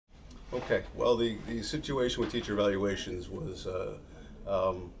Okay, well, the situation with teacher evaluations was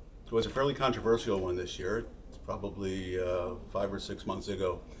a fairly controversial one this year. It's probably 5 or 6 months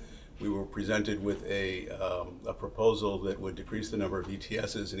ago. We were presented with a proposal that would decrease the number of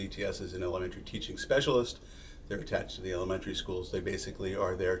ETSs, and ETSs in elementary teaching specialists. They're attached to the elementary schools. They basically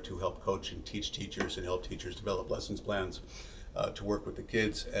are there to help coach and teach teachers and help teachers develop lessons plans to work with the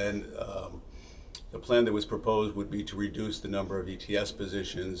kids. And the plan that was proposed would be to reduce the number of ETS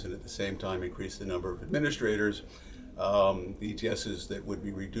positions and at the same time increase the number of administrators. The ETSs that would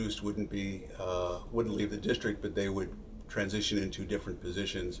be reduced wouldn't leave the district, but they would transition into different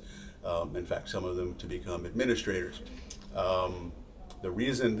positions. In fact, some of them to become administrators. The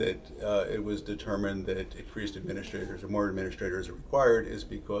reason that it was determined that increased administrators or more administrators are required is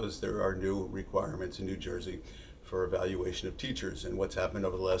because there are new requirements in New Jersey for evaluation of teachers. And what's happened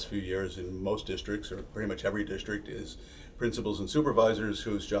over the last few years in most districts, or pretty much every district, is principals and supervisors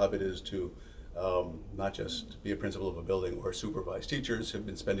whose job it is to not just be a principal of a building or supervise teachers have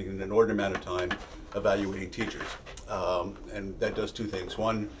been spending an inordinate amount of time evaluating teachers. And that does two things.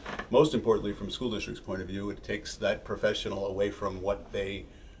 One, most importantly from school district's point of view, it takes that professional away from what they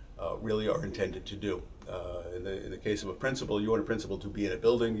really are intended to do. In the case of a principal, you want a principal to be in a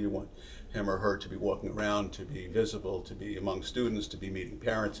building, you want him or her to be walking around, to be visible, to be among students, to be meeting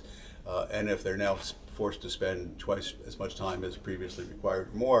parents. And if they're now forced to spend twice as much time as previously required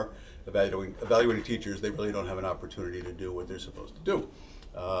or more evaluating teachers, they really don't have an opportunity to do what they're supposed to do.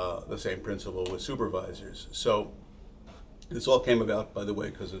 The same principle with supervisors. So this all came about, by the way,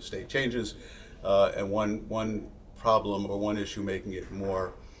 because of state changes, and one problem or one issue making it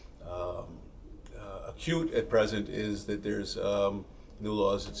more acute at present is that there's new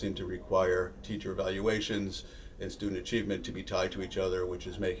laws that seem to require teacher evaluations and student achievement to be tied to each other, which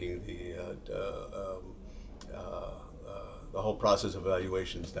is making the whole process of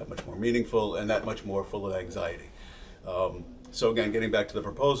evaluations that much more meaningful and that much more full of anxiety. So again, getting back to the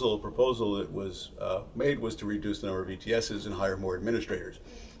proposal that was made was to reduce the number of ETSs and hire more administrators.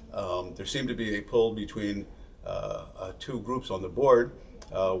 There seemed to be a pull between two groups on the board,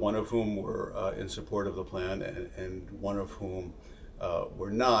 one of whom were in support of the plan and one of whom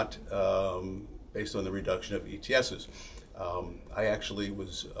were not, based on the reduction of ETSs. I actually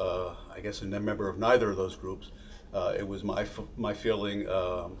was, I guess, a member of neither of those groups. It was my feeling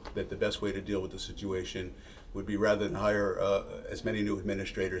that the best way to deal with the situation would be, rather than hire as many new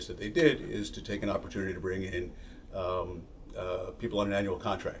administrators that they did, is to take an opportunity to bring in people on an annual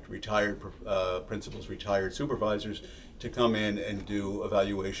contract, retired principals, retired supervisors, to come in and do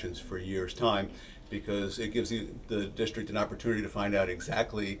evaluations for a year's time, because it gives the district an opportunity to find out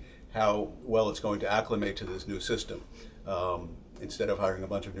exactly how well it's going to acclimate to this new system. Instead of hiring a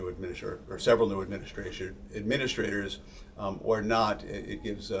bunch of new administrators or several new administrators or not, it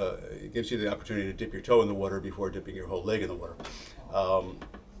gives you the opportunity to dip your toe in the water before dipping your whole leg in the water.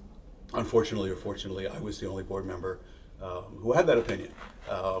 Unfortunately or fortunately, I was the only board member who had that opinion.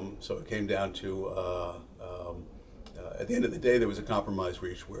 So it came down to, at the end of the day, there was a compromise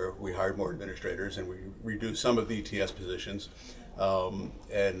reached where we hired more administrators and we reduced some of the ETS positions. And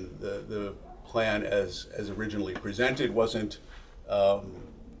the plan as originally presented wasn't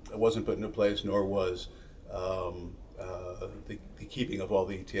put into place, nor was the keeping of all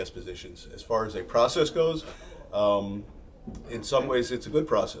the ETS positions. As far as a process goes, in some ways it's a good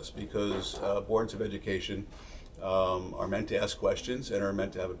process, because boards of education are meant to ask questions and are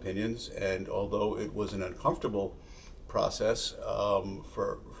meant to have opinions. And although it was an uncomfortable process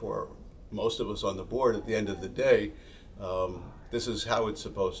for most of us on the board, at the end of the day, this is how it's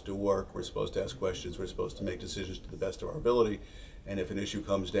supposed to work. We're supposed to ask questions. We're supposed to make decisions to the best of our ability. And if an issue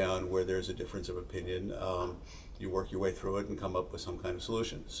comes down where there's a difference of opinion, you work your way through it and come up with some kind of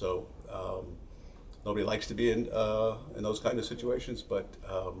solution. So nobody likes to be in those kind of situations, but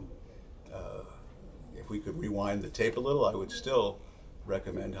if we could rewind the tape a little, I would still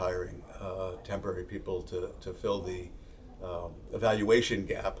recommend hiring temporary people to fill the evaluation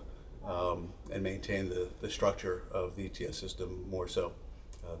gap and maintain the structure of the ETS system more so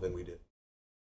than we did.